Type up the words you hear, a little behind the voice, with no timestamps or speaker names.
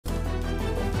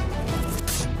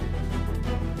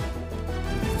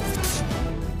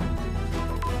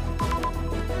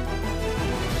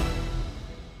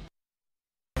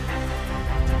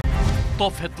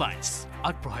Top headlines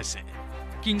আগবঢ়াইছে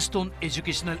Kingston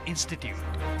Educational Institute.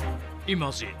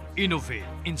 Imagine, innovate,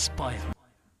 inspire.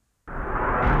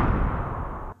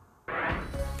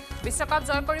 বিশ্বকাপ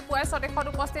জয় কৰি পুৱাই স্বদেশত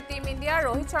উপস্থিত টিম ইণ্ডিয়া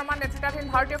ৰোহিত শৰ্মা নেতৃত্বাধীন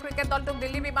ভাৰতীয় ক্ৰিকেট দলটোক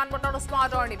দিল্লী বিমানবন্দৰত উষ্ম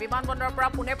আদৰণি বিমানবন্দৰৰ পৰা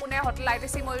পুনে হোটেল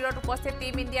আইটিসি ময়ূৰত উপস্থিত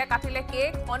টিম ইণ্ডিয়া কাটিলে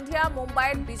কেক সন্ধিয়া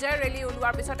মুম্বাইত বিজয় ৰেলী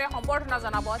ওলোৱাৰ পিছতে সম্বৰ্ধনা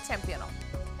জনাব চেম্পিয়নক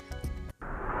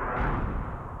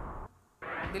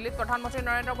দিল্লীত প্ৰধানমন্ত্ৰী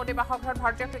নৰেন্দ্ৰ মোদী বাসগৃহত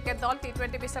ভাৰতীয় ক্ৰিকেট দল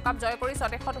টি20 বিশ্বকাপ জয় কৰি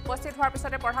স্বদেশত উপস্থিত হোৱাৰ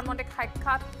পিছতে প্ৰধানমন্ত্ৰীক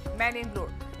সাক্ষাৎ মেন ইন ব্লুৰ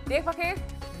দেশবাসীক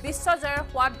বিশ্ব জয়ৰ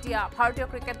সোৱাদ দিয়া ভাৰতীয়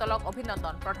ক্ৰিকেট দলক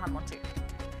অভিনন্দন প্ৰধানমন্ত্ৰী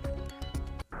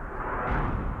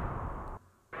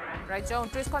ৰাজ্য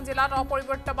 29খন জিলাত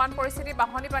অপৰিৱৰ্তিত বান পৰিস্থিতি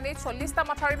বাহনী পানীত 40টা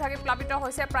মথাউৰি ভাগি প্লাবিত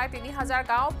হৈছে প্ৰায়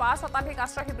 3000 গাঁও 5 শতাধিক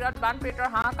আশ্ৰয় শিবিৰত বান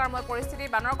পীড়িতৰ হাহাকাৰময় পৰিস্থিতি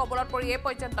বানৰ কবলত পৰি এই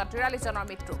পৰ্যন্ত 43 জনৰ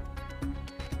মৃত্যু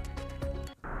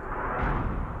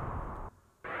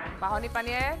বাহনী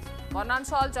পানীয়ে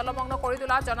বনাঞ্চল জলমগ্ন কৰি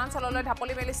তোলা জনাঞ্চললৈ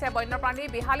ঢাপলি মেলিছে বন্যপ্ৰাণী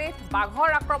বিহালীত বাঘৰ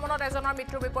আক্ৰমণত এজনৰ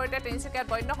মৃত্যুৰ বিপৰীতে তিনিচুকীয়াত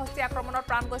বন্যহস্তী আক্ৰমণত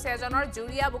প্ৰাণ গৈছে এজনৰ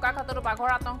জুৰিয়া বোকাখাততো বাঘৰ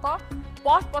আতংক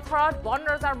পথ পথৰত বন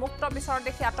ৰজাৰ মুক্ত বিচৰণ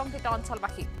দেখি আতংকিত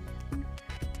অঞ্চলবাসী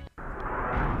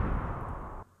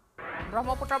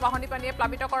ব্ৰহ্মপুত্ৰৰ বাহনী পানীয়ে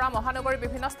প্লাবিত কৰা মহানগৰীৰ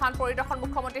বিভিন্ন স্থান পৰিদৰ্শন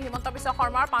মুখ্যমন্ত্ৰী হিমন্ত বিশ্ব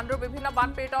শৰ্মাৰ পাণ্ডুৰ বিভিন্ন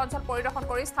বানপীড়িত অঞ্চল পৰিদৰ্শন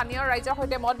কৰি স্থানীয় ৰাইজৰ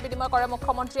সৈতে মত বিনিময় কৰে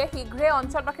মুখ্যমন্ত্ৰীয়ে শীঘ্ৰে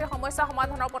অঞ্চলবাসীৰ সমস্যা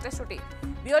সমাধানৰ প্ৰতিশ্ৰুতি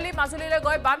বিয়লি মাজুলীলৈ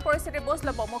গৈ বান পৰিস্থিতিৰ বুজ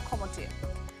ল'ব মুখ্যমন্ত্ৰীয়ে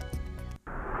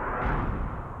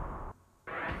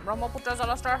ব্ৰহ্মপুত্ৰ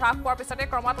জলস্তৰ হ্ৰাস পোৱাৰ পিছতে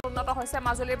ক্ৰমাৎ উন্নত হৈছে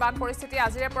মাজুলীৰ বান পৰিস্থিতি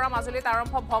আজিৰে পৰা মাজুলীত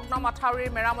আৰম্ভ ভগ্ন মাথাউৰিৰ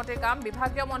মেৰামতিৰ কাম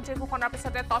বিভাগীয় মন্ত্ৰীৰ ঘোষণাৰ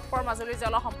পিছতে তৎপৰ মাজুলীৰ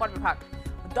জল সম্পদ বিভাগ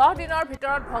 10 দিনৰ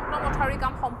ভিতৰত ভগ্ন মথাউৰি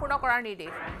কাম সম্পূৰ্ণ কৰাৰ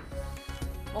নিৰ্দেশ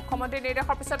মুখ্যমন্ত্ৰীৰ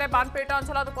নিৰ্দেশৰ পিছতে বানপীড়িত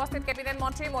অঞ্চলত উপস্থিত কেবিনেট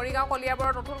মন্ত্ৰী মৰিগাঁও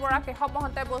কলিয়াবৰৰ নতুন বৰা কেশৱ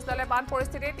মহন্তই বুজ ল'লে বান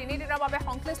পৰিস্থিতিৰ 3 দিনৰ বাবে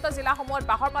সংশ্লিষ্ট জিলাসমূহত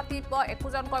বাহৰ পাতিব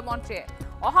একোজনকৈ মন্ত্ৰীয়ে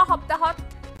অহা সপ্তাহত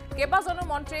কেইবাজনো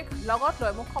মন্ত্ৰীক লগত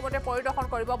লৈ মুখ্যমন্ত্ৰীয়ে পৰিদৰ্শন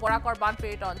কৰিব বৰাকৰ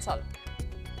বানপীড়িত অঞ্চল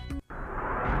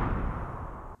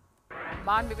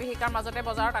বান বিভীষিকাৰ মাজতে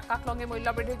বজাৰত আকাশলংঘী মূল্য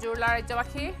বৃদ্ধি জোৰলা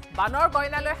ৰাজ্যবাসী বানৰ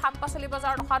গইনালৈ শাক পাচলি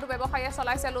বজাৰত অসাধু ব্যৱসায়ীয়ে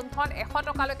চলাইছে লুণ্ঠন 100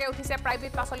 টকালৈকে উঠিছে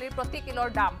প্ৰাইভেট পাচলিৰ প্ৰতি কিলোৰ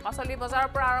দাম পাচলি বজাৰৰ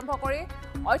পৰা আৰম্ভ কৰি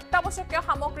অত্যাৱশ্যকীয়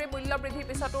সামগ্ৰীৰ মূল্য বৃদ্ধিৰ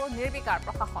পিছতো নিৰ্বিকাৰ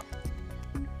প্ৰশাসন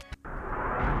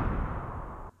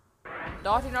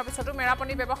 10 দিনৰ পিছতো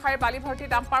মেৰাপনি ব্যৱসায়ীৰ বালি ভৰ্তি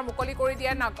ডাম্পাৰ মুকলি কৰি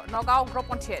দিয়ে নগাঁও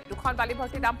উগ্ৰপন্থীয়ে দুখন বালি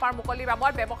ভৰ্তি ডাম্পাৰ মুকলি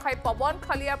বাবদ ব্যৱসায়ী পৱন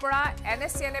খলিয়াৰ পৰা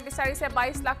এনএছচিএনে বিচাৰিছে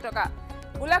 22 লাখ টকা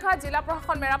গোলাঘাট জিলা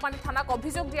প্ৰশাসন মেৰাপানী থানাক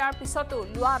অভিযোগ দিয়াৰ পিছতো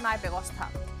লোৱা নাই ব্যৱস্থা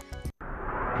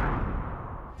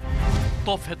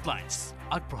Top headlines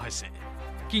আগবঢ়াইছে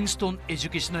Kingston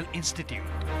Educational Institute.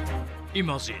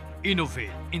 Imagine,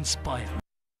 innovate, inspire.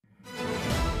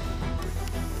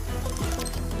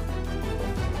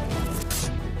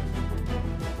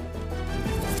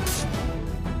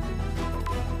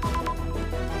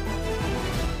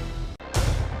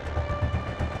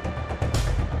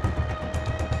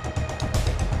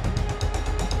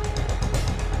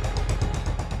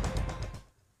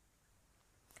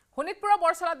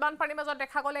 বৰছলাত বানপানীৰ মাজত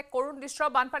দেখা গলে কৰুণ দৃশ্য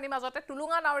বানপানীৰ মাজতে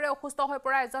টুলুঙা নাওৰে অসুস্থ হৈ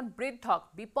পৰা এজন বৃদ্ধক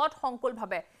বিপদ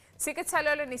সংকুলভাৱে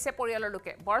চিকিৎসালয়লৈ নিছে পৰিয়ালৰ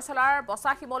লোকে বৰছলাৰ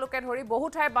বসা হিমলোকে ধৰি বহু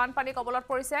ঠাই বানপানী কবলত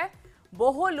পৰিছে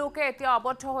বহু লোকে এতিয়া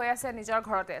আবদ্ধ হৈ আছে নিজৰ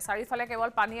ঘৰতে চাৰিফালে কেৱল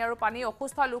পানী আৰু পানী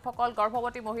অসুস্থ লোকসকল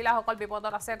গৰ্ভৱতী মহিলাসকল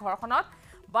বিপদত আছে ঘৰখনত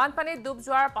বানপানীত ডুব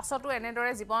যোৱাৰ পাছতো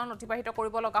এনেদৰে জীৱন অতিবাহিত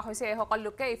কৰিব লগা হৈছে এই সকল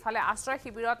লোকে ইফালে আশ্ৰয়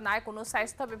শিবিৰত নাই কোনো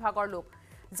স্বাস্থ্য বিভাগৰ লোক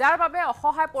যাৰ বাবে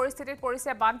অসহায় পৰিস্থিতিত পৰিছে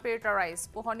বানপীড়িত ৰাইজ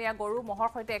পোহনীয়া গৰু মহৰ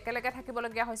সৈতে একেলগে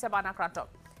থাকিবলগীয়া হৈছে বানাক্ৰান্ত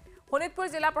শোণিতপুৰ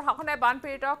জিলা প্ৰশাসনে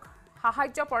বানপীড়িতক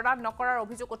সাহায্য প্ৰদান নকৰাৰ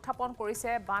অভিযোগ উত্থাপন কৰিছে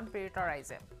বানপীড়িত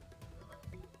ৰাইজে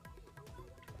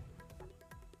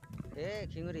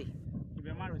খিঙুৰি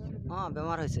বেমাৰ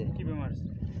হৈছে কি বেমাৰ হৈছে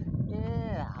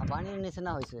হাবানিৰ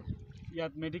নিচিনা হৈছে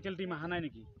ইয়াত মেডিকেল টিম আহা নাই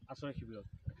নেকি আশ্ৰয় শিবিৰত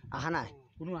আহা নাই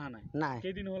কোনো আহা নাই নাই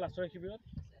কেইদিন হ'ল আশ্ৰয় শিবিৰত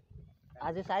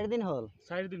আজি 4 দিন হ'ল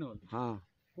 4 দিন হ'ল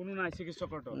কোনো নাই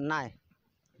চিকিৎসকৰ নাই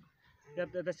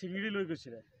ইয়াত এটা চিঙিৰি লৈ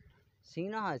গৈছিলে চিঙি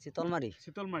নহয় চিতলমাৰি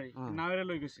নাৱেৰে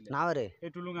লৈ গৈছিলে নাৱেৰে এই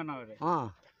টুলুঙা নাৱেৰে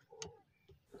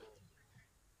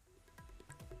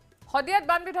হদিয়াত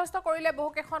বান বিধ্বস্ত কৰিলে বহু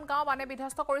কেখন গাঁও বানে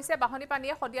বিধ্বস্ত কৰিছে বাহনী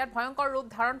পানীয়ে হদিয়াত ভয়ংকৰ ৰূপ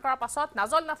ধাৰণ কৰাৰ পাছত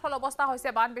নাজল নাফল অৱস্থা হৈছে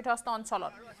বান বিধ্বস্ত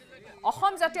অঞ্চলত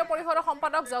অসম জাতীয় পৰিষদৰ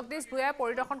সম্পাদক জগদীশ ভূঞাই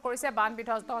পৰিদৰ্শন কৰিছে বান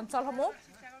বিধ্বস্ত অঞ্চলসমূহ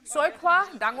চৈখোৱা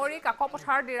ডাঙৰি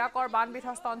কাকপথাৰ ডিৰাকৰ বান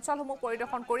বিধ্বস্ত অঞ্চলসমূহ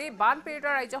পৰিদৰ্শন কৰি বান পীড়িত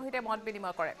ৰাজ্যৰ সৈতে মত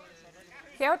বিনিময় কৰে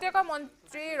শেহতীয়াকৈ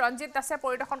মন্ত্ৰী ৰঞ্জিত দাসে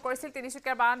পৰিদৰ্শন কৰিছিল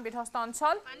তিনিচুকীয়াৰ বান বিধ্বস্ত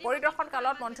অঞ্চল পৰিদৰ্শন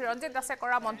কালত মন্ত্ৰী ৰঞ্জিত দাসে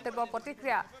কৰা মন্তব্যৰ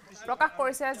প্ৰতিক্ৰিয়া প্ৰকাশ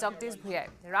কৰিছে জগদীশ ভূঞাই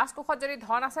ৰাজকোষত যদি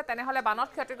ধন আছে তেনেহলে বানত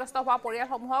ক্ষতিগ্ৰস্ত হোৱা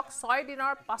পৰিয়ালসমূহক 6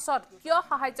 দিনৰ পাছত কিয়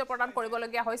সাহায্য প্ৰদান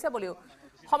কৰিবলগীয়া হৈছে বুলিও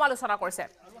সমালোচনা কৰিছে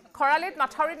খৰালিত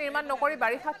মাথাউৰি নিৰ্মাণ নকৰি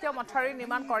বাৰিষা কিয় মাথাউৰি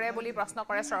নিৰ্মাণ কৰে বুলি প্ৰশ্ন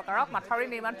কৰে চৰকাৰক মাথাউৰি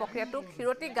নিৰ্মাণ প্ৰক্ৰিয়াটো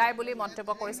খিৰতি গায় বুলি মন্তব্য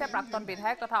কৰিছে প্ৰাক্তন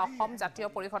বিধায়ক তথা অসম জাতীয়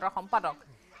পৰিষদৰ সম্পাদক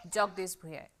জগদীশ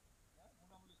ভূঞাই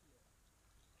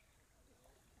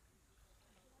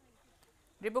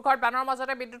ডিব্ৰুগড়ত বানৰ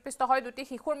মাজতে বিদ্যুৎপৃষ্ট হৈ দুটি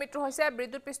শিশুৰ মৃত্যু হৈছে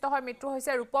বিদ্যুৎপৃষ্ট হৈ মৃত্যু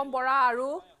হৈছে ৰূপম বৰা আৰু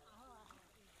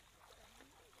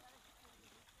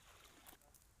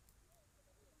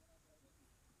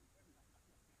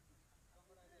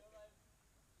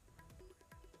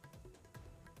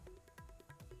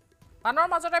বানৰ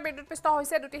মাজতে বিদ্যুৎপৃষ্ট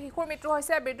হৈছে দুটি শিশুৰ মৃত্যু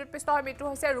হৈছে বিদ্যুৎপৃষ্ট হৈ মৃত্যু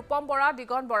হৈছে ৰূপম বৰা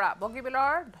দিগন বৰা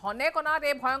বগীবিলৰ ধনেকণাত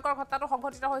এই ভয়ংকৰ ঘটনাটো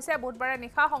সংঘটিত হৈছে বুধবাৰে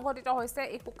নিশা সংঘটিত হৈছে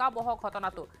এই শোকাবহ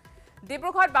ঘটনাটো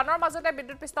ডিব্ৰুগড়ত বানৰ মাজতে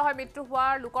বিদ্যুৎপৃষ্ট হৈ মৃত্যু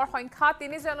হোৱাৰ লোকৰ সংখ্যা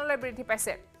 3 জনলৈ বৃদ্ধি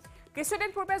পাইছে কিছুদিন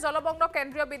পূৰ্বে জলমগ্ন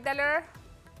কেন্দ্ৰীয় বিদ্যালয়ৰ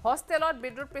হোষ্টেলত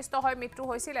বিদ্যুৎপৃষ্ট হৈ মৃত্যু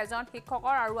হৈছিল এজন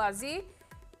শিক্ষকৰ আৰু আজি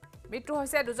মৃত্যু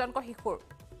হৈছে দুজনকৈ শিশুৰ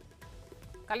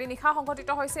কালি নিশা সংঘটিত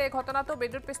হৈছে এই ঘটনাটো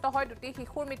বিদ্যুৎপৃষ্ট হৈ দুটি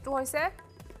শিশুৰ মৃত্যু হৈছে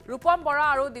ৰূপম বৰা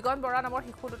আৰু দিগন বৰা নামৰ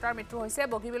শিশু দুটাৰ মৃত্যু হৈছে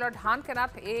বগীবিলৰ ধান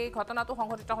কেনাত এই ঘটনাটো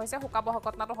সংঘটিত হৈছে শোকাবহ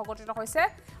ঘটনাটো সংঘটিত হৈছে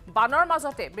বানৰ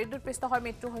মাজতে বিদ্যুৎপৃষ্ট হৈ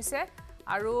মৃত্যু হৈছে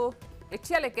আৰু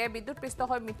এতিয়ালৈকে বিদ্যুৎপৃষ্ট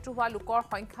হৈ মৃত্যু হোৱা লোকৰ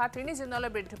সংখ্যা 3 জনলৈ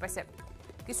বৃদ্ধি পাইছে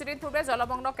কিছুদিন পূৰ্বে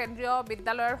জলমগ্ন কেন্দ্ৰীয়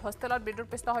বিদ্যালয়ৰ হোষ্টেলত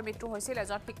বিদ্যুৎপৃষ্ট হৈ মৃত্যু হৈছিল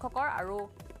এজন শিক্ষকৰ আৰু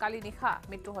কালি নিশা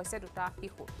মৃত্যু হৈছে দুটা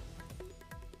শিশু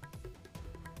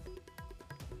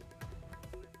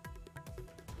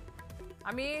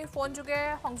আমি ফোন যোগে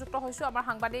সংযুক্ত হৈছো আমাৰ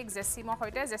সাংবাদিক জেছিমৰ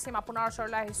সৈতে জেছিম আপোনাৰ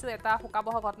ওচৰলৈ আহিছো এটা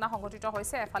শোকাবহ ঘটনা সংঘটিত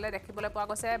হৈছে এফালে দেখিবলৈ পোৱা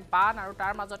গৈছে বান আৰু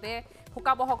তাৰ মাজতে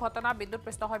শোকাবহ ঘটনা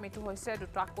বিদ্যুৎপৃষ্ট হৈ মৃত্যু হৈছে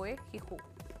দুটাকৈ শিশু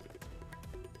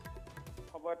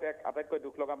সময়ত এক আটাইতকৈ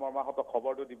দুখ লগা মৰ্মাহত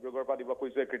খবৰটো ডিব্ৰুগড়ৰ পৰা দিব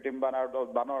খুজিছো কৃত্ৰিম বান আৰু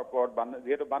বানৰ ওপৰত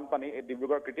যেহেতু বানপানী এই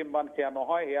ডিব্ৰুগড় কৃত্ৰিম বান সেয়া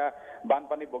নহয় সেয়া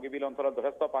বানপানী বগীবিল অঞ্চলত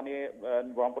যথেষ্ট পানী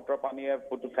ব্ৰহ্মপুত্ৰৰ পানীয়ে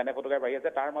ফেনে ফুটুকাই বাঢ়ি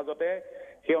আছে তাৰ মাজতে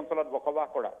সেই অঞ্চলত বসবাস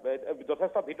কৰা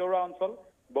যথেষ্ট ভিতৰুৱা অঞ্চল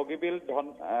বগীবিল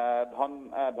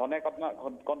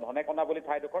ধনেকণা বুলি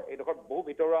ঠাইডোখৰ এইডোখৰ বহু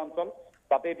ভিতৰুৱা অঞ্চল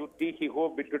তাতে দুটি শিশু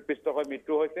বিদ্যুৎপৃষ্ট হৈ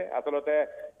মৃত্যু হৈছে আচলতে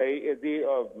এই যি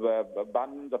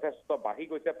বান যথেষ্ট বাঢ়ি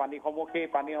গৈছে পানীসমূহ সেই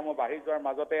পানীসমূহ বাঢ়ি যোৱাৰ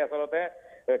মাজতে আচলতে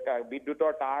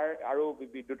বিদ্যুতৰ তাঁৰ আৰু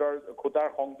বিদ্যুতৰ খুঁটাৰ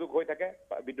সংযোগ হৈ থাকে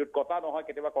বিদ্যুৎ কটা নহয়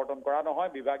কেতিয়াবা কৰ্তন কৰা নহয়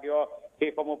বিভাগীয়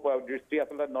সেইসমূহ দৃষ্টি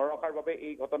আচলতে নৰখাৰ বাবে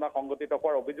এই ঘটনা সংঘটিত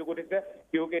হোৱাৰ অভিযোগ উঠিছে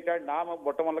শিশুকেইটাৰ নাম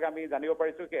বৰ্তমানলৈকে আমি জানিব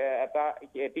পাৰিছো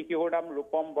এটি শিশুৰ নাম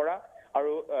ৰূপম বৰা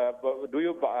আৰু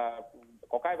দুয়ো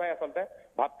ককাই ভাই আচলতে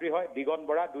ভাতৃ হয় দিগন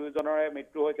বৰা দুয়োজনৰে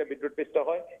মৃত্যু হৈছে বিদ্যুৎপৃষ্ট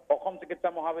হৈ অসম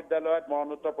চিকিৎসা মহাবিদ্যালয়ত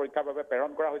মৰণোত্তৰ পৰীক্ষাৰ বাবে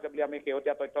প্ৰেৰণ কৰা হৈছে বুলি আমি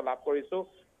শেহতীয়া তথ্য লাভ কৰিছো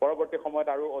পৰৱৰ্তী সময়ত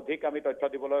আৰু অধিক আমি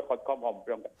তথ্য দিবলৈ সক্ষম হ'ম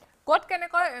প্ৰিয়ংকা ক'ত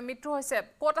কেনেকৈ মৃত্যু হৈছে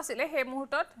ক'ত আছিলে সেই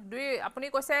মুহূৰ্তত দুই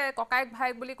আপুনি কৈছে ককাইক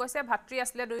ভাইক বুলি কৈছে ভাতৃ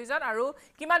আছিলে দুইজন আৰু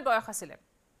কিমান বয়স আছিলে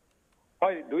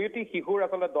হয় দুইটি শিশুৰ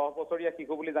আচলতে 10 বছৰীয়া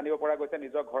শিশু বুলি জানিব পৰা গৈছে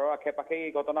নিজৰ ঘৰৰ আশে-পাশে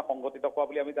এই ঘটনা সংঘটিত হোৱা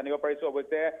বুলি আমি জানিব পাৰিছো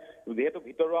অৱশ্যে যেহেতু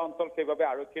ভিতৰুৱা অঞ্চল সেইবাবে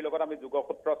আৰক্ষীৰ লগত আমি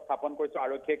যোগসূত্ৰ স্থাপন কৰিছো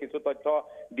আৰক্ষীয়ে কিছু তথ্য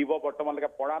দিব বৰ্তমানলৈকে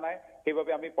পৰা নাই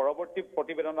সেইবাবে আমি পৰৱৰ্তী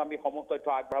প্ৰতিবেদনত আমি সমূহ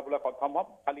তথ্য আগবঢ়াবলৈ সক্ষম হ'ম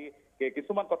খালি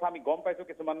কিছুমান কথা আমি গম পাইছো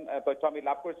কিছুমান তথ্য আমি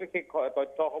লাভ কৰিছো সেই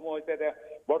তথ্যসমূহ হৈছে যে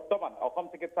বৰ্তমান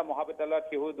অসম চিকিৎসা মহাবিদ্যালয়ত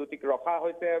শিশু দুটিক ৰখা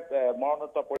হৈছে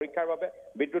মৰণোত্তৰ পৰীক্ষাৰ বাবে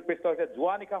বিদ্যুৎপৃষ্ট হৈছে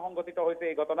যোৱা নিশা সংঘটিত হৈছে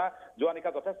এই ঘটনা যোৱা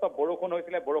নিশা যথেষ্ট বৰষুণ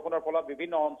হৈছিলে বৰষুণৰ ফলত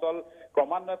বিভিন্ন অঞ্চল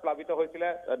ক্ৰমান্বয়ে প্লাবিত হৈছিলে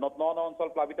ন অঞ্চল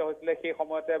প্লাবিত হৈছিলে সেই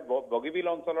সময়তে বগীবিল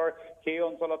অঞ্চলৰ সেই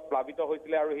অঞ্চলত প্লাবিত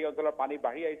হৈছিলে আৰু সেই অঞ্চলৰ পানী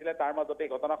বাঢ়ি আহিছিলে তাৰ মাজতে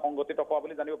এই ঘটনা সংঘটিত হোৱা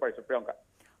বুলি জানিব পাৰিছো প্ৰিয়ংকা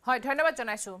হয় ধন্যবাদ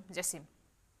জনাইছো জেছিম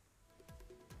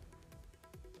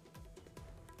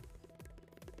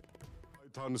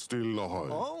থান ষ্টিল নহয়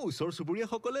ওচৰ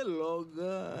চুবুৰীয়াসকলে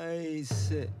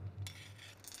লগাইছে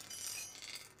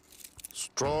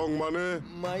ষ্ট্ৰং মানে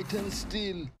মাইথান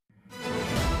ষ্টিল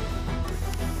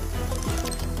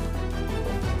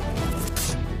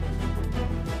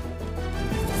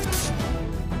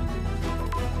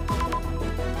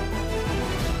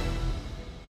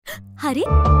हरे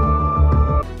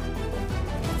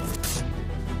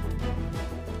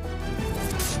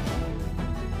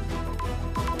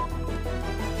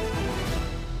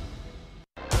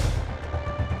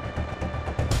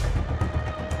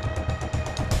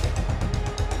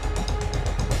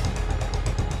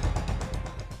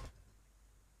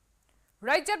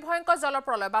ৰাজ্যত ভয়ংকৰ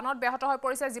জলপ্ৰলয় বানত ব্যাহত হৈ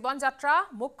পৰিছে জীৱন যাত্ৰা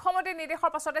মুখ্যমন্ত্ৰীৰ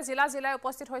নিৰ্দেশৰ পাছতে জিলাই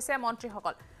উপস্থিত হৈছে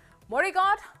মন্ত্ৰীসকল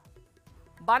মৰিগাঁৱত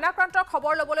বানাক্ৰান্তৰ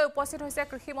খবৰ লবলৈ উপস্থিত হৈছে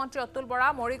কৃষি মন্ত্ৰী অতুল বৰা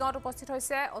মৰিগাঁৱত উপস্থিত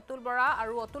হৈছে অতুল বৰা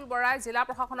আৰু অতুল বৰাই জিলা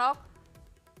প্ৰশাসনক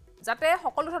যাতে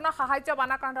সকলো ধৰণৰ সাহায্য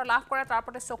বানাক্ৰান্ত লাভ কৰে তাৰ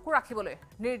প্ৰতি চকু ৰাখিবলৈ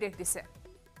নিৰ্দেশ দিছে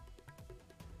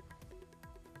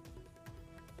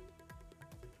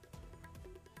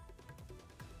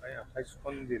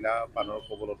আঠাইছখন জিলা বানৰ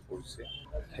কবলত পৰিছে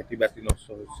খেতি বাতি নষ্ট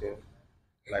হৈছে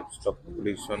লাইভ ষ্টক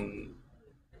পপুলেশ্যন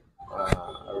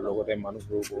আৰু লগতে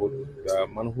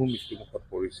মানুহো মৃত্যুমুখত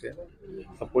পৰিছে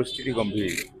পৰিস্থিতি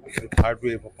গম্ভীৰ সাৰটো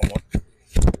এই সময়ত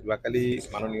যোৱাকালি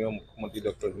মাননীয় মুখ্যমন্ত্ৰী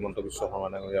ডক্টৰ হিমন্ত বিশ্ব শৰ্মা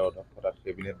ডাঙৰীয়াৰ অধ্যক্ষতাত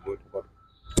কেবিনেট বৈঠকত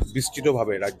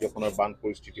বিস্তৃতভাৱে ৰাজ্যখনৰ বান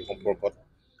পৰিস্থিতি সম্পৰ্কত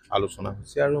আলোচনা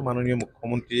হৈছে আৰু মাননীয়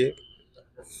মুখ্যমন্ত্ৰীয়ে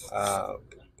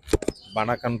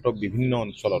বানাক্ৰান্ত বিভিন্ন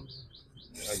অঞ্চলত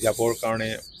যাবৰ কাৰণে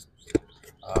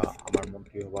আমাৰ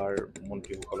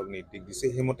মন্ত্ৰীসকলক নিৰ্দেশ দিছে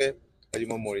সেইমতে আজি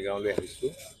মই মৰিগাঁৱলৈ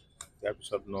আহিছোঁ ইয়াৰ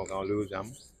পিছত নগাঁৱলৈও যাম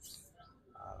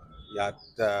ইয়াত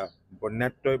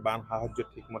বন্যাত্মই বান সাহায্য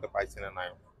ঠিকমতে পাইছেনে নাই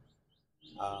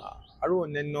আৰু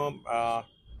অন্যান্য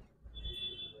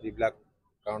যিবিলাক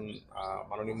কাৰণ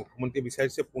মাননীয় মুখ্যমন্ত্ৰীয়ে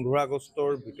বিচাৰিছে 15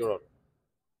 আগষ্টৰ ভিতৰত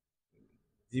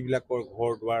যিবিলাকৰ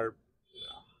ঘৰ দুৱাৰ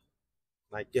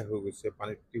নাইকিয়া হৈ গৈছে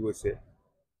পানীত উটি গৈছে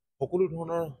সকলো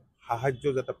ধৰণৰ সাহায্য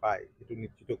যাতে পায় সেইটো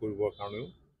নিশ্চিত কৰিবৰ কাৰণেও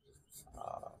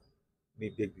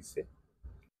নিৰ্দেশ দিছে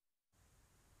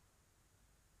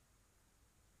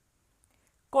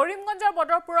কৰিমগঞ্জৰ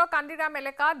বদৰপুৰৰ কান্দিৰাম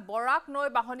এলেকাত বৰাক নৈ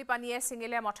বাহনী পানীয়ে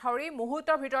ছিঙিলে মথাউৰি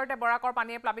মুহূৰ্তৰ ভিতৰতে বৰাকৰ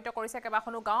পানীয়ে প্লাবিত কৰিছে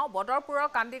কেইবাখনো গাঁও বদৰপুৰৰ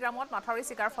কান্দিৰামত মথাউৰি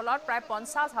ছিগাৰ ফলত প্ৰায়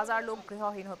 50,000 লোক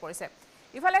গৃহহীন হৈ পৰিছে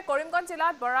ইফালে কৰিমগঞ্জ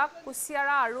জিলাত বৰাক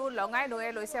কুছিয়াৰা আৰু লঙাই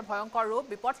নৈয়ে লৈছে ভয়ংকৰ ৰূপ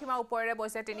বিপদসীমা ওপৰেৰে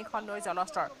বৈছে 3খন নৈৰ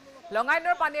জলস্তৰ লঙাই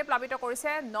নৈৰ পানীয়ে প্লাবিত কৰিছে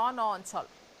 9 অঞ্চল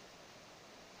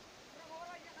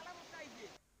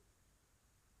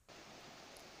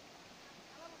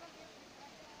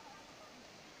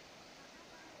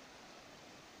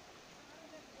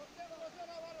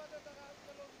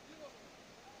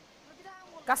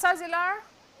কাছাৰ জিলাৰ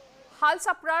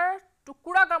হালচাপৰাৰ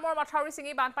টুকুৰা গ্ৰামৰ মথাউৰি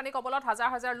ছিঙি বানপানী কবলত হাজাৰ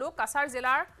হাজাৰ লোক কাছাৰ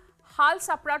জিলাৰ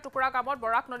হালচাপৰাৰ টুকুৰা গ্ৰামত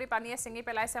বৰাক নদী পানীয়ে ছিঙি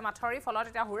পেলাইছে মথাউৰি ফলত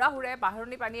এটা হুৰাহুৰে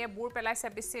বাহনী পানীয়ে বুৰ পেলাইছে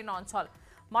বিস্তীৰ্ণ অঞ্চল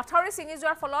মথাউৰি ছিঙি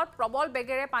যোৱাৰ ফলত প্ৰবল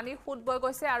বেগেৰে পানী ফুট বৈ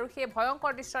গৈছে আৰু সেই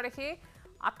ভয়ংকৰ দৃশ্য দেখি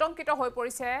আতংকিত হৈ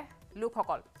পৰিছে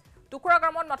লোকসকল টুকুৰা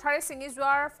গ্ৰামত মথাউৰি ছিঙি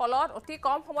যোৱাৰ ফলত অতি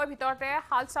কম সময়ৰ ভিতৰতে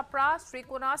হালচাপৰা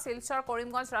শ্ৰীকোনা শিলচৰ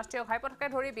কৰিমগঞ্জ ৰাষ্ট্ৰীয় ঘাইপথকে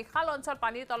ধৰি বিশাল অঞ্চল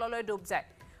পানীৰ তললৈ ডুব যায়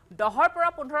 10ৰ পৰা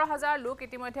 15,000 লোক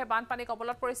ইতিমধ্যে বানপানী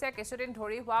কবলত পৰিছে কিছুদিন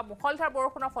ধৰি হোৱা মুখলধাৰ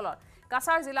বৰষুণৰ ফলত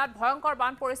কাছাৰ জিলাত ভয়ংকৰ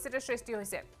বান পৰিস্থিতিৰ সৃষ্টি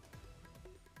হৈছে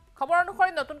খবৰ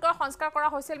অনুসৰি নতুনকৈ সংস্কাৰ কৰা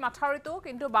হৈছিল মথাউৰিটো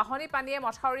কিন্তু বাহনী পানীয়ে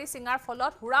মথাউৰি ছিঙাৰ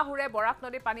ফলত হুৰাহুৰে বৰাক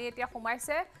নদীৰ পানী এতিয়া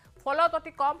সোমাইছে ফলত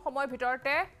অতি কম সময়ৰ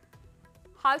ভিতৰতে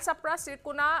হালচাপৰা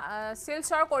শ্ৰীকোনা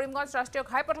শিলচৰ কৰিমগঞ্জ ৰাষ্ট্ৰীয়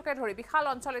ঘাইপথকে ধৰি বিশাল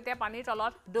অঞ্চল এতিয়া পানীৰ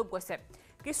তলত ডুব গৈছে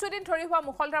কিছুদিন ধৰি হোৱা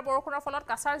মুখলধাৰ বৰষুণৰ ফলত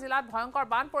কাছাৰ জিলাত ভয়ংকৰ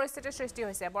বান পৰিস্থিতিৰ সৃষ্টি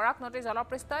হৈছে বৰাক নদীৰ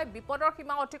জলপৃষ্ঠই বিপদৰ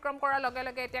সীমা অতিক্ৰম কৰাৰ লগে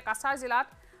লগে এতিয়া কাছাৰ জিলাত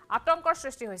আতংকৰ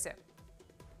সৃষ্টি হৈছে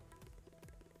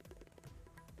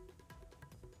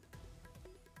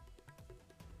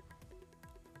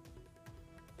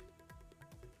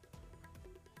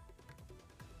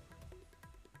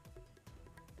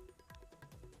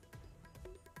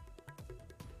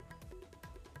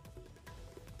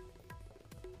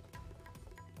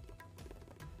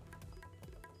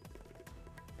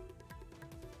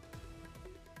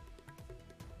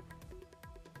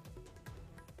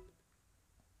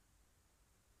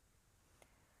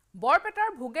বৰপেটাৰ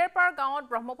ভুগেৰপাৰ গাঁৱত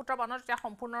ব্ৰহ্মপুত্ৰ বানত এতিয়া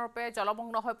সম্পূৰ্ণৰূপে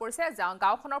জলমগ্ন হৈ পৰিছে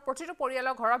গাঁওখনৰ প্ৰতিটো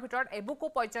পৰিয়ালৰ ঘৰৰ ভিতৰত এবুকু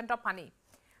পৰ্যন্ত পানী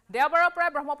দেওবাৰৰ পৰা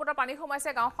ব্ৰহ্মপুত্ৰ পানী সোমাইছে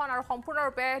গাঁওখন আৰু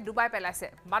সম্পূৰ্ণৰূপে ডুবাই পেলাইছে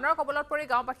বানৰ কবলত পৰি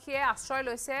গাঁওবাসীয়ে আশ্ৰয়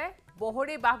লৈছে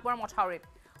বহৰী বাঘবৰ মথাউৰিত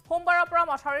সোমবাৰৰ পৰা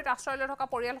মথাউৰিত আশ্ৰয় লৈ থকা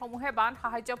পৰিয়ালসমূহে বান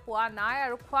সাহায্য পোৱা নাই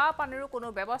আৰু খোৱা পানীৰো কোনো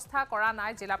ব্যৱস্থা কৰা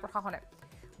নাই জিলা প্ৰশাসনে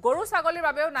গৰু ছাগলীৰ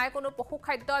বাবেও নাই কোনো পশু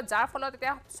খাদ্য যাৰ ফলত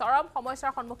এতিয়া চৰম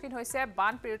সমস্যাৰ সন্মুখীন হৈছে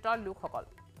বান পীড়িত লোকসকল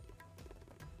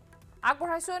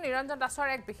আগবঢ়াইছো নিৰঞ্জন দাসৰ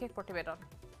এক বিশেষ প্ৰতিবেদন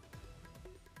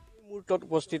মুহূৰ্তত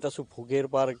উপস্থিত আছো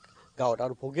ভোগেৰপাৰ গাঁৱত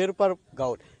আৰু ভোগেৰপাৰ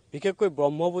গাঁৱত বিশেষকৈ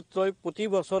ব্ৰহ্মপুত্ৰই প্ৰতি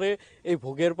বছৰে এই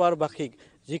ভোগেৰপাৰবাসীক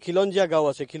যি খিলঞ্জীয়া গাঁও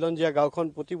আছে খিলঞ্জীয়া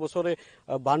গাঁওখন প্ৰতি বছৰে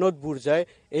বানত বুৰ যায়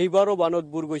এইবাৰো বানত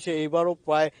বুৰ গৈছে এইবাৰো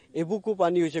প্ৰায় এবুকু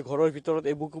পানী হৈছে ঘৰৰ ভিতৰত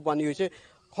এবুকু পানী হৈছে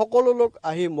সকলো লোক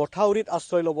আহি মথাউৰিত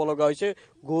আশ্ৰয় ল'ব লগা হৈছে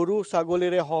গৰু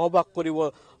ছাগলীৰে সহবাস কৰিব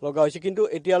লগা হৈছে কিন্তু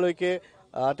এতিয়ালৈকে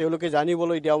তেওঁলোকে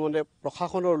জানিবলৈ দিয়া মানে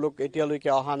প্ৰশাসনৰ লোক এতিয়ালৈকে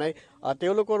অহা নাই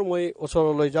তেওঁলোকৰ মই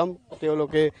ওচৰলৈ যাম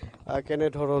তেওঁলোকে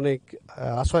কেনেধৰণে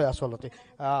আছে আচলতে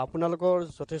আপোনালোকৰ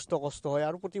যথেষ্ট কষ্ট হয়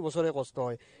আৰু প্ৰতি বছৰে কষ্ট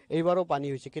হয় এইবাৰো পানী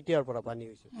হৈছে কেতিয়াৰ পৰা পানী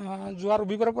হৈছে যোৱা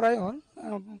ৰবিবাৰৰ পৰাই হ'ল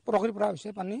পৰহিৰ পৰা হৈছে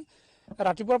পানী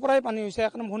ৰাতিপুৱাৰ পৰাই পানী হৈছে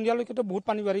এখন সন্ধিয়ালৈকেতো বহুত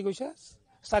পানী বাঢ়ি গৈছে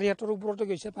 4 হাতৰ ওপৰতে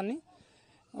গৈছে পানী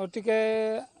গতিকে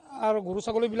আৰু গৰু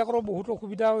ছাগলীবিলাকৰো বহুত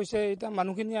অসুবিধা হৈছে এতিয়া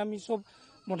মানুহখিনি আমি চব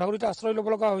মথাউৰিতে আশ্ৰয় ল'ব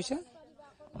লগা হৈছে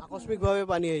আকস্মিকভাৱে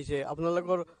পানী আহিছে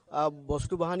আপোনালোকৰ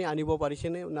বস্তু বাহানি আনিব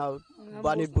পাৰিছেনে না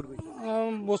পানীত বুৰ গৈছে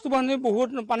বস্তু বাহানি বহুত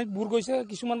পানীত বুৰ গৈছে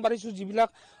কিছুমান পাৰিছোঁ যিবিলাক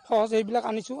সহজ সেইবিলাক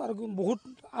আনিছোঁ আৰু বহুত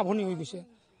আভনি হৈ গৈছে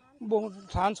বহুত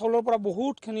ধান চাউলৰ পৰা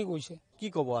বহুতখিনি গৈছে কি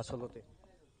ক'ব আচলতে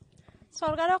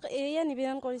চৰকাৰক এয়ে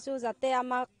নিবেদন কৰিছোঁ যাতে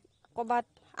আমাক ক'ৰবাত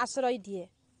আশ্ৰয় দিয়ে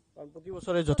প্ৰতি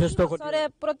বছৰে যথেষ্ট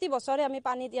প্ৰতি বছৰে আমি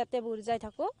পানীত ইয়াতে বুৰ যাই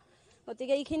থাকোঁ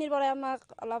গতিকে এইখিনিৰ পৰা আমাক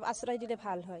অলপ আশ্ৰয় দিলে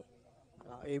ভাল হয়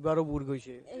এইবাৰো বুৰ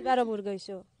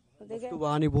গৈছে গতিকে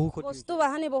বস্তু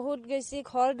বাহানি বহুত গৈছে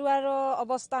ঘৰ দুৱাৰৰ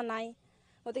অৱস্থা নাই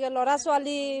গতিকে ল'ৰা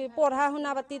ছোৱালী পঢ়া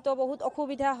শুনা পাতিতো বহুত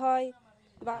অসুবিধা হয়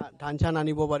বা ধান চান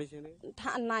আনিব পাৰিছেনে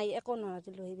নাই একো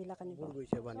নোৱাৰিলোঁ সেইবিলাক আনিব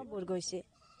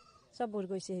চব বুৰ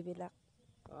গৈছে সেইবিলাক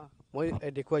মই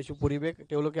দেখুৱাইছোঁ পৰিৱেশ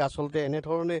তেওঁলোকে আচলতে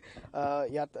এনেধৰণে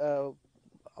ইয়াত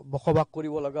বসবাস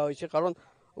কৰিব লগা হৈছে কাৰণ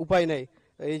উপায় নাই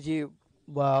এই যি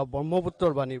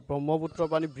ব্ৰহ্মপুত্ৰৰ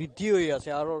পানী বৃদ্ধি হৈ আছে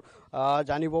আৰু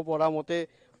জানিব পৰা মতে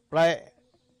প্ৰায়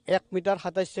 1 মিটাৰ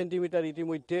 27 চেণ্টিমিটাৰ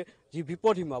ইতিমধ্যে যি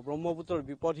বিপদসীমা ব্ৰহ্মপুত্ৰৰ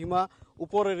বিপদসীমা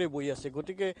ওপৰেৰে বৈ আছে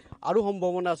গতিকে আৰু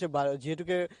সম্ভাৱনা আছে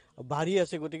যিহেতুকে বাঢ়ি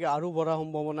আছে গতিকে আৰু বঢ়া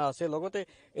সম্ভাৱনা আছে লগতে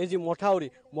এই যি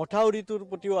মথাউৰিটোৰ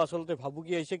প্ৰতিও আচলতে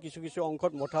ভাবুকি আহিছে কিছু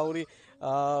অংশত মথাউৰি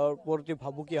প্ৰতি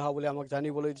ভাবুকি অহা বুলি আমাক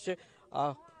জানিবলৈ দিছে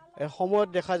সময়ত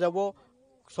দেখা যাব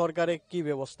চৰকাৰে কি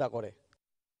ব্যৱস্থা কৰে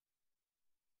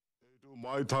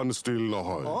মাইথান ষ্টিল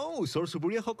নহয় ওচৰ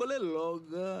চুবুৰীয়াসকলে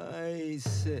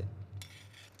লগাইছে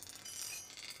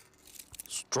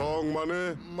ষ্ট্ৰং মানে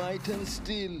মাইথান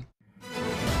ষ্টিল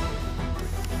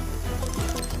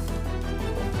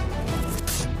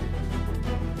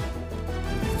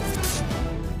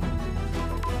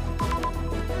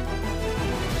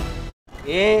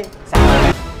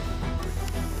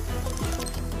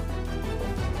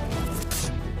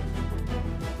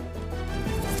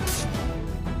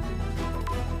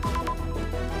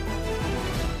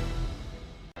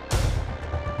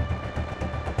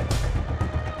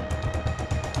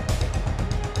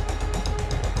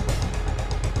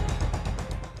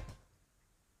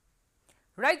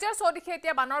ৰাজ্যৰ চৌদিশে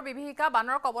এতিয়া বানৰ বিভীষিকা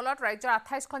বানৰ কবলত ৰাজ্যৰ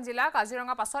 28খন জিলা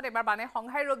কাজিৰঙা পাছত এবাৰ বানে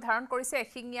সংহাৰী ৰূপ ধাৰণ কৰিছে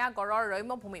এশিঙীয়া গড়ৰ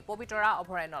ৰম্যভূমি পবিতৰা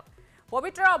অভয়াৰণ্যত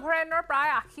পবিতৰা অভয়াৰণ্যৰ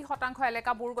প্ৰায় 80%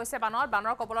 এলেকা বুৰ গৈছে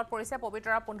বানৰ কবলত পৰিছে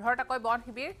পবিতৰা 15টাকৈ বন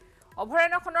শিবিৰ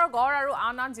অভয়াৰণ্যখনৰ গড় আৰু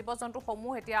আন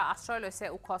জীৱ-জন্তুসমূহ এতিয়া আশ্ৰয় লৈছে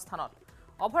ওখ স্থানত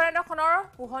অভয়াৰণ্যখনৰ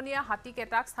পোহনীয়া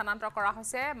হাতীকেইটাক স্থানান্তৰ কৰা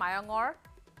হৈছে মায়ঙৰ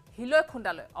হিলৈ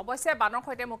খুণ্ডালৈ অৱশ্যে বানৰ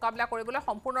সৈতে মোকাবিলা কৰিবলৈ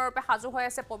সম্পূৰ্ণৰূপে সাজু হৈ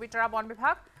আছে পবিতৰা বন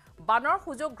বিভাগ বানৰ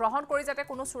সুযোগ গ্ৰহণ কৰি যাতে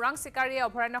কোনো চোৰাং চিকাৰীয়ে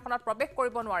অভয়াৰণ্যখনত প্ৰৱেশ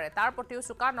কৰিব নোৱাৰে তাৰ প্ৰতিও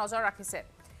চোকা নজৰ ৰাখিছে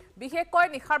বিশেষকৈ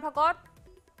নিখাৰ ভাগত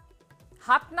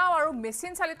হাতনাও আৰু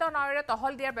মেচিন চালিত নাৱেৰে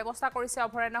টহল দিয়াৰ ব্যৱস্থা কৰিছে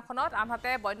অভয়াৰণ্যখনত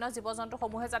আনহাতে বন্য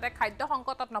জীৱ-জন্তুসমূহে যাতে খাদ্য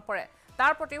সংকটত নপৰে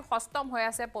তাৰ প্ৰতিও সষ্টম হৈ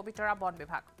আছে পবিতৰা বন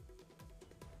বিভাগ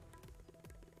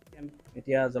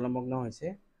এতিয়া জলমগ্ন হৈছে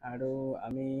আৰু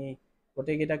আমি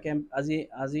গোটেইকেইটা কেম্প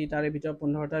আজি তাৰে ভিতৰত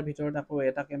 15টাৰ ভিতৰত আকৌ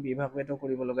এটা কেম্প ইভাকুৱেট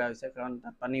কৰিব লগা হৈছে কাৰণ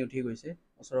তাত পানী উঠি গৈছে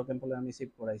ওচৰৰ কেম্পলৈ আমি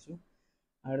শিফ্ট কৰাইছোঁ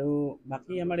আৰু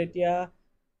বাকী আমাৰ এতিয়া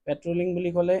পেট্ৰলিং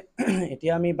বুলি ক'লে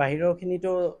এতিয়া আমি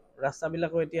বাহিৰৰখিনিতো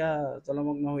ৰাস্তাবিলাকো এতিয়া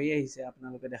জলমগ্ন হৈ আহিছে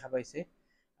আপোনালোকে দেখা পাইছে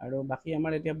আৰু বাকী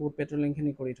আমাৰ এতিয়া বহুত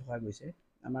পেট্ৰলিংখিনি কৰি থকা গৈছে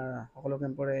আমাৰ সকলো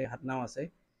কেম্পৰে হাতনাও আছে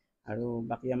আৰু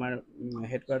বাকী আমাৰ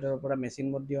হেডকোৱাৰ্টাৰৰ পৰা মেচিন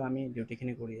বোট দিও আমি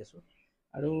ডিউটিখিনি কৰি আছোঁ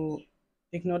আৰু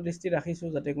তীক্ষ্ণ দৃষ্টি ৰাখিছোঁ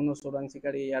যাতে কোনো চোৰাং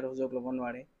চিকাৰী ইয়াৰ সুযোগ ল'ব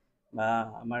নোৱাৰে বা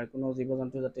আমাৰ কোনো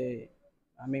জীৱ-জন্তু যাতে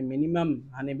আমি মিনিমাম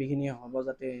হানি বিঘিনি হ'ব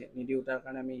যাতে নিদিওঁ তাৰ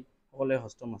কাৰণে আমি সকলোৱে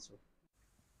হস্তম আছোঁ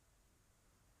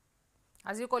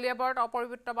আজি কলিয়াবৰত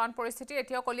অপৰিবৃত্ত বান পৰিস্থিতি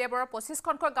এতিয়াও কলিয়াবৰৰ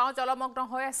 25খনকৈ গাঁও জলমগ্ন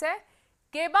হৈ আছে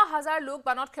কেইবা হাজাৰ লোক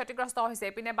বানত ক্ষতিগ্ৰস্ত হৈছে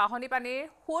এপিনে বাহনী পানীৰ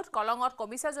সুত কলঙত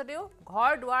কমিছে যদিও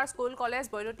ঘৰ দুৱাৰ স্কুল কলেজ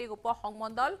বৈদ্যুতিক উপ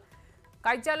সংমণ্ডল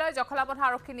কাৰ্যালয় জখলাবন্ধা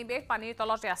আৰক্ষী নিবেশ পানীৰ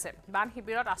তলতে আছে বান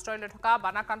শিবিৰত আশ্ৰয় লৈ থকা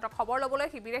বানাক্ৰান্ত খবৰ ল'বলৈ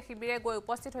শিবিৰে গৈ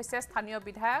উপস্থিত হৈছে স্থানীয়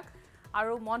বিধায়ক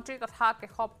আৰু মন্ত্ৰী তথা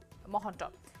কেশৱ মহন্ত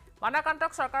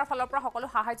বানাক্ৰান্তক চৰকাৰৰ ফালৰ পৰা সকলো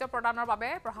সাহায্য প্ৰদানৰ বাবে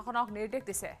প্ৰশাসনক নিৰ্দেশ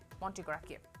দিছে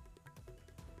মন্ত্ৰীগৰাকীয়ে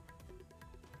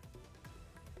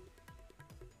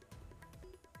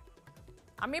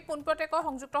আমি পোনপটীয়াকৈ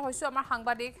সংযুক্ত হৈছোঁ আমাৰ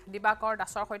সাংবাদিক দিবাকৰ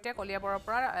দাসৰ সৈতে কলিয়াবৰৰ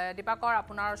পৰা দিবাকৰ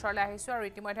আপোনাৰ ওচৰলৈ আহিছোঁ আৰু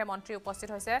ইতিমধ্যে মন্ত্ৰী উপস্থিত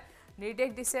হৈছে নিৰ্দেশ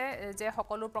দিছে যে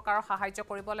সকলো প্ৰকাৰৰ সাহায্য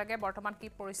কৰিব লাগে বৰ্তমান কি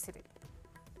পৰিস্থিতি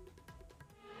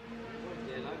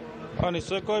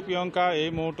নিশ্চয়কৈ প্ৰিয়ংকা এই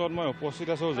মুহূৰ্তত মই উপস্থিত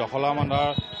আছোঁ জখলাবন্ধাৰ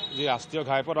যি ৰাষ্ট্ৰীয়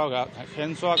ঘাইপথ আৰু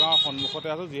খেনচোৱা গাঁৱৰ সন্মুখতে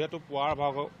আছোঁ যিহেতু পুৱাৰ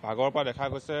ভাগৰ পৰা দেখা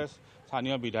গৈছে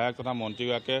স্থানীয় বিধায়ক তথা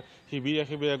মন্ত্ৰীগৰাকীয়ে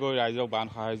শিবিৰে গৈ ৰাইজক বান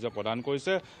সাহায্য প্ৰদান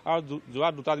কৰিছে আৰু যোৱা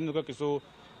 2 দিনলৈকে কিছু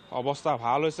অৱস্থা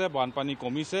ভাল হৈছে বানপানী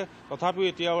কমিছে তথাপিও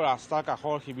এতিয়াও ৰাস্তাৰ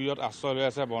কাষৰ শিবিৰত আশ্ৰয় লৈ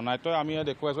আছে বৰ্ণাঢ্য আমি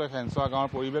দেখুৱাইছোঁ খেনচোৱা গাঁৱৰ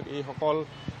পৰিৱেশ এইসকল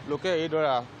লোকে এইদৰে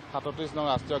 37 নং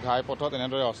ৰাষ্ট্ৰীয় ঘাইপথত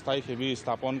এনেদৰে অস্থায়ী শিবিৰ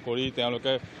স্থাপন কৰি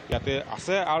তেওঁলোকে ইয়াতে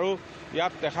আছে আৰু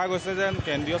ইয়াত দেখা গৈছে যে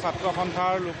কেন্দ্ৰীয় ছাত্ৰ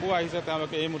সন্থাৰ লোকো আহিছে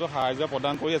তেওঁলোকে এই মুহূৰ্তত সাহায্য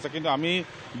প্ৰদান কৰি আছে কিন্তু আমি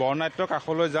বৰ্ণাঢ্য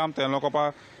কাষলৈ যাম তেওঁলোকৰ পৰা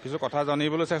কিছু কথা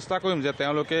জানিবলৈ চেষ্টা কৰিম যে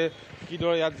তেওঁলোকে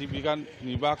কিদৰে ইয়াত জীৱিকা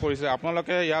নিৰ্বাহ কৰিছে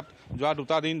আপোনালোকে ইয়াত যোৱা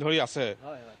 2 দিন ধৰি আছে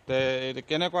তে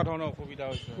কেনেকুৱা ধৰণৰ অসুবিধা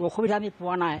হৈছে অসুবিধা আমি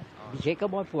পোৱা নাই বিশেষকৈ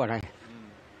মই পোৱা নাই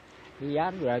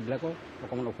ইয়াত ল'ৰাবিলাকৰ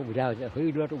অকণমান অসুবিধা হৈছে সেই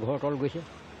ল'ৰাটো ঘৰ তল গৈছে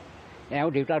এওঁ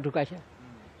দেউতা ঢুকাইছে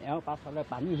এওঁ পাছফালে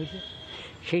পানী হৈছে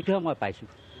সেইটোহে মই পাইছোঁ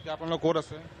এতিয়া আপোনালোক ক'ত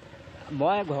আছে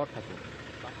মই ঘৰত থাকোঁ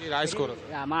বাকী ৰাইজ ক'ত আছে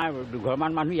আমাৰ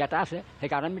দুঘৰমান মানুহ ইয়াতে আছে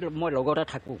সেইকাৰণে মই লগতে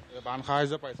থাকোঁ বান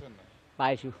সাহায্য পাইছে নাই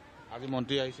পাইছোঁ আজি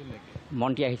মন্ত্ৰী আহিছিল নেকি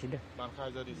মন্ত্ৰী আহিছিলে বান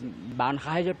সাহায্য দিছে বান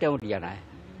সাহায্য তেওঁ দিয়া নাই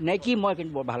নে কি মই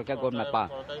কিন্তু বৰ ভালকৈ গম নাপাওঁ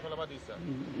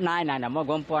নাই নাই নাই মই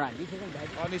গম পোৱা নাই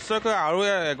নিশ্চয়কৈ আৰু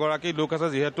এগৰাকী লোক আছে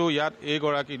যিহেতু ইয়াত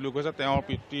এইগৰাকী লোক হৈছে তেওঁৰ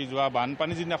পিতৃ যোৱা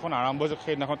বানপানী যিদিনাখন আৰম্ভ হৈছিল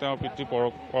সেইদিনাখন তেওঁৰ পিতৃ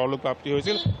পৰলোক প্ৰাপ্তি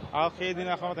হৈছিল আৰু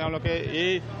সেইদিনাখন তেওঁলোকে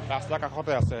এই ৰাস্তাৰ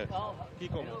কাষতে আছে কি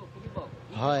ক'ব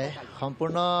হয়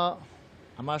সম্পূৰ্ণ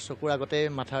আমাৰ চকুৰ আগতেই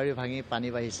মাথাউৰি ভাঙি পানী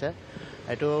বাঢ়িছে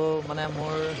এইটো মানে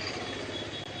মোৰ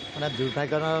মানে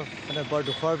দুৰ্ভাগ্যজনক মানে বৰ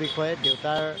দুখৰ বিষয়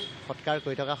দেউতাৰ সৎকাৰ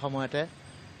কৰি থকা সময়তে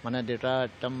মানে দেউতা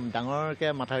একদম ডাঙৰকৈ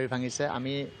মাথাউৰি ভাঙিছে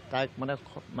আমি তাক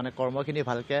মানে কৰ্মখিনি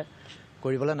ভালকৈ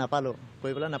কৰিবলৈ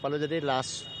নাপালোঁ যদি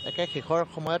লাষ্ট একে শেষৰ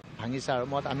সময়ত ভাঙিছে আৰু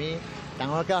আমি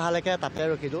ডাঙৰকৈ অহালৈকে তাতে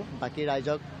ৰখিলোঁ বাকী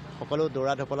ৰাইজক সকলো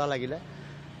দৌৰা ঢপলা লাগিলে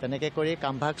তেনেকৈ কৰি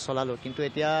কামভাগ চলালোঁ কিন্তু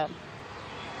এতিয়া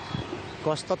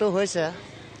কষ্টটো হৈছে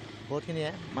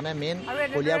বহুতখিনিয়ে মানে মেইন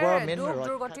কলিয়াবৰৰ মেইন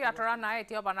দুৰ্গতি আঁতৰা নাই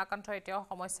এতিয়াও বানাকান্ত এতিয়াও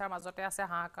সমস্যাৰ মাজতে আছে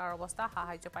হাহাকাৰ অৱস্থা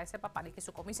সাহায্য পাইছে বা পানী কিছু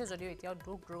কমিছে যদিও এতিয়াও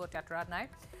দুৰ্গতি আঁতৰা নাই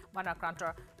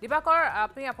বানাক্ৰান্তৰ দিবাকৰ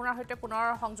আপুনি আপোনাৰ সৈতে পুনৰ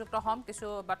সংযুক্ত হ'ম কিছু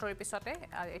বাতৰিৰ পিছতে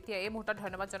এতিয়া এই মুহূৰ্তত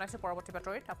ধন্যবাদ জনাইছোঁ পৰৱৰ্তী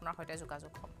বাতৰিত আপোনাৰ সৈতে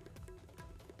যোগাযোগ হ'ম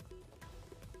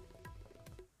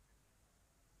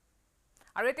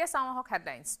আৰু এতিয়া চাওঁ আহক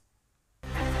হেডলাইনছ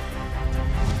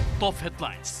টপ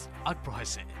হেডলাইনছ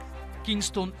আগবঢ়াইছে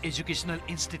Kingston Educational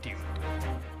Institute.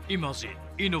 Imagine,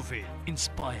 innovate,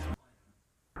 inspire.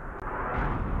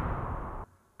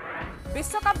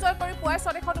 বিশ্বকাপ জয় কৰি পুৱাই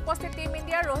স্বদেশত উপস্থিত টিম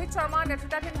ইণ্ডিয়াৰ ৰোহিত শৰ্মা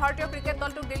নেতৃত্বাধীন ভাৰতীয় ক্ৰিকেট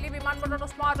দলটোক দিল্লী বিমানবন্দৰত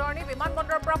উষ্ম আদৰণি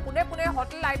বিমানবন্দৰৰ পৰা পোনে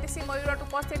হোটেল ITC ময়ূৰত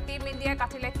উপস্থিত টিম ইণ্ডিয়াই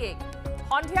কাটিলে কেক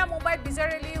সন্ধিয়া মুম্বাইত বিজয়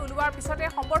ৰেলী ওলোৱাৰ পিছতে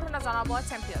সম্বৰ্ধনা জনাব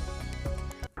চেম্পিয়ন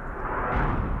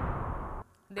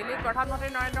দিল্লীত প্ৰধানমন্ত্ৰী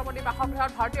নৰেন্দ্ৰ মোদী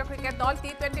বাসগৃহত ভাৰতীয় ক্ৰিকেট দল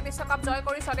T20 বিশ্বকাপ জয়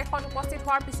কৰি স্বদেশত উপস্থিত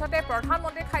হোৱাৰ পিছতে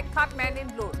প্ৰধানমন্ত্ৰীৰ সাক্ষাৎ মেন ইন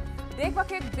ব্লুৰ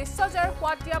দেশবাসীক বিশ্বজয়ৰ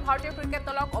সোৱাদ দিয়া ভাৰতীয় ক্ৰিকেট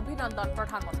দলক অভিনন্দন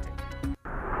প্ৰধানমন্ত্ৰী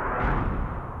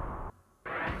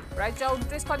ৰাজ্য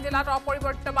 29খন জিলাত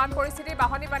অপৰিৱৰ্তিত বান পৰিস্থিতি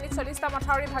বাহনী পানীত 40টা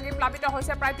মাথাউৰি ভাঙি প্লাবিত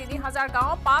হৈছে প্ৰায় 3000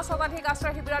 গাঁও 5 শতাধিক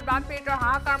আশ্ৰয় শিবিৰত বান পীড়িতৰ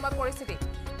হাহাকাৰময় পৰিস্থিতি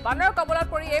বানৰ কবলত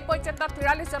পৰি এই পৰ্যন্ত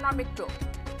 43 জনৰ মৃত্যু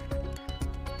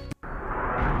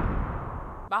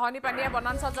বাহনী পানীয়ে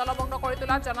বনাঞ্চল জলমগ্ন কৰি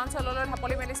তোলাত জনাঞ্চললৈ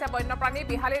ঢাপলি মেলিছে বন্যপ্ৰাণী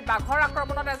বিহালীত বাঘৰ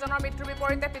আক্ৰমণত এজনৰ মৃত্যুৰ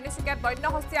বিপৰীতে তিনিচুকীয়াত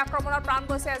বন্যহস্তী আক্ৰমণত প্ৰাণ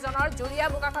গৈছে এজনৰ জুৰিয়া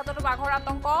বোকাখাততো বাঘৰ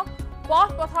আতংক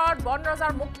পথৰত বন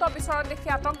ৰজাৰ মুক্ত বিচৰণ দেখি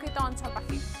আতংকিত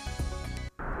অঞ্চলবাসী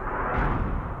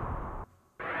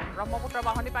ব্ৰহ্মপুত্ৰ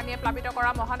বাহনী পানীয়ে প্লাবিত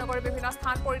কৰা মহানগৰীৰ বিভিন্ন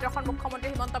স্থান পৰিদৰ্শন মুখ্যমন্ত্ৰী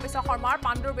হিমন্ত বিশ্ব শৰ্মাৰ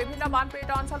পাণ্ডুৰ বিভিন্ন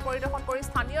বানপীড়িত অঞ্চল পৰিদৰ্শন কৰি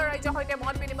স্থানীয় ৰাইজৰ সৈতে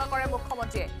মত বিনিময় কৰে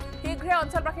মুখ্যমন্ত্ৰীয়ে শীঘ্ৰে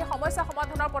অঞ্চলবাসীৰ সমস্যা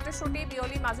সমাধানৰ প্ৰতিশ্ৰুতি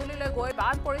বিয়লি মাজুলীলৈ গৈ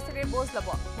বান পৰিস্থিতিৰ বুজ ল'ব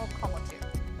মুখ্যমন্ত্ৰী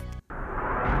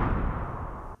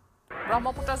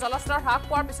ব্ৰহ্মপুত্ৰ জলস্তৰ হ্ৰাস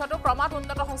পোৱাৰ পিছতো ক্ৰমাৎ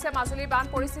উন্নত হৈছে মাজুলীৰ বান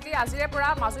পৰিস্থিতি আজিৰে পৰা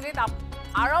মাজুলীত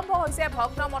আৰম্ভ হৈছে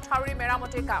ভগ্ন মথাউৰি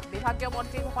মেৰামতিৰ কাম বিভাগীয়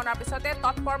মন্ত্ৰী ঘোষণাৰ পিছতে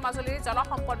তৎপৰ মাজুলীৰ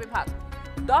জলসম্পদ বিভাগ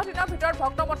 10 দিনৰ ভিতৰত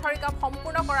ভগ্ন মথাউৰি কাম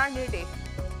সম্পূৰ্ণ কৰাৰ নিৰ্দেশ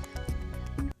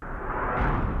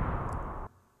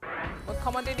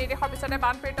মুখ্যমন্ত্ৰীৰ নিৰ্দেশৰ পিছতে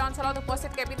বানপীড়িত অঞ্চলত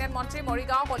উপস্থিত কেবিনেট মন্ত্ৰী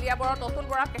মৰিগাঁও কলিয়াবৰত অতুল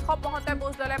বৰা কেশৱ মহন্তই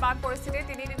বুজ ল'লে বান পৰিস্থিতি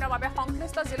 3 দিনৰ বাবে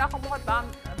সংশ্লিষ্ট জিলাসমূহত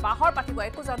বাহৰ পাতিব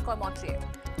 21জনকৈ মন্ত্ৰীয়ে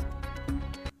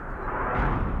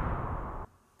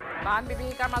বান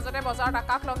বিভীষিকাৰ মাজতে বজাৰত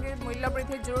আকাশলংঘী মূল্য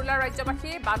বৃদ্ধিত জুৰুলা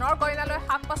ৰাজ্যবাসী বানৰ কইনালৈ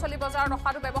শাক পাচলি বজাৰত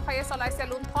ৰখাটো ব্যৱসায়ীয়ে চলাইছে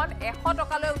লুণ্ঠন 100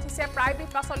 টকালৈ উঠিছে প্ৰায়বিধ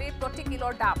পাচলি প্ৰতি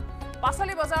কিলোৰ দাম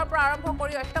পাচলি বজাৰৰ পৰা আৰম্ভ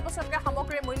কৰি অত্যাৱশ্যকীয়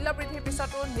সামগ্ৰীৰ মূল্য বৃদ্ধিৰ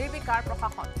পিছতো নিৰ্বিকাৰ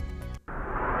প্ৰশাসন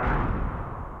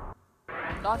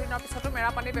 10 দিনৰ পিছতো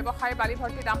মেৰাপানী ব্যৱসায়ী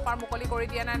বালিভৰ্তি ডাম্পাৰ মুকলি কৰি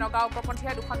দিয়া নাই নগাঁও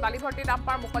উগ্ৰপন্থীয়ে দুখন বালিভৰ্তি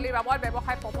ডাম্পাৰ মুকলিৰ বাবদ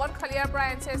ব্যৱসায়ী পৱন খালিয়াৰ পৰা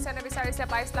NCSNে বিচাৰিছে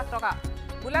 22 লাখ টকা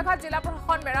গোলাঘাট জিলা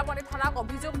প্ৰশাসন মেৰাপানী থানাক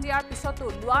অভিযোগ দিয়াৰ পিছতো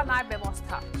লোৱা নাই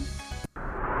ব্যৱস্থা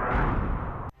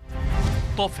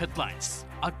টপ হেডলাইনছ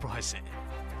আগবঢ়াইছে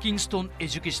Kingston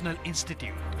educational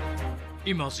institute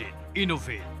imagine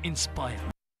innovate inspire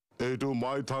এইটো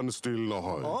মাইথান ষ্টিল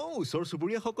নহয় ওচৰ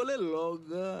চুবুৰীয়াসকলে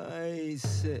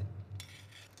লগাইছে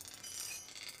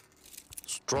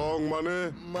ষ্ট্ৰং মানে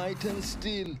মাইথান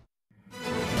ষ্টিল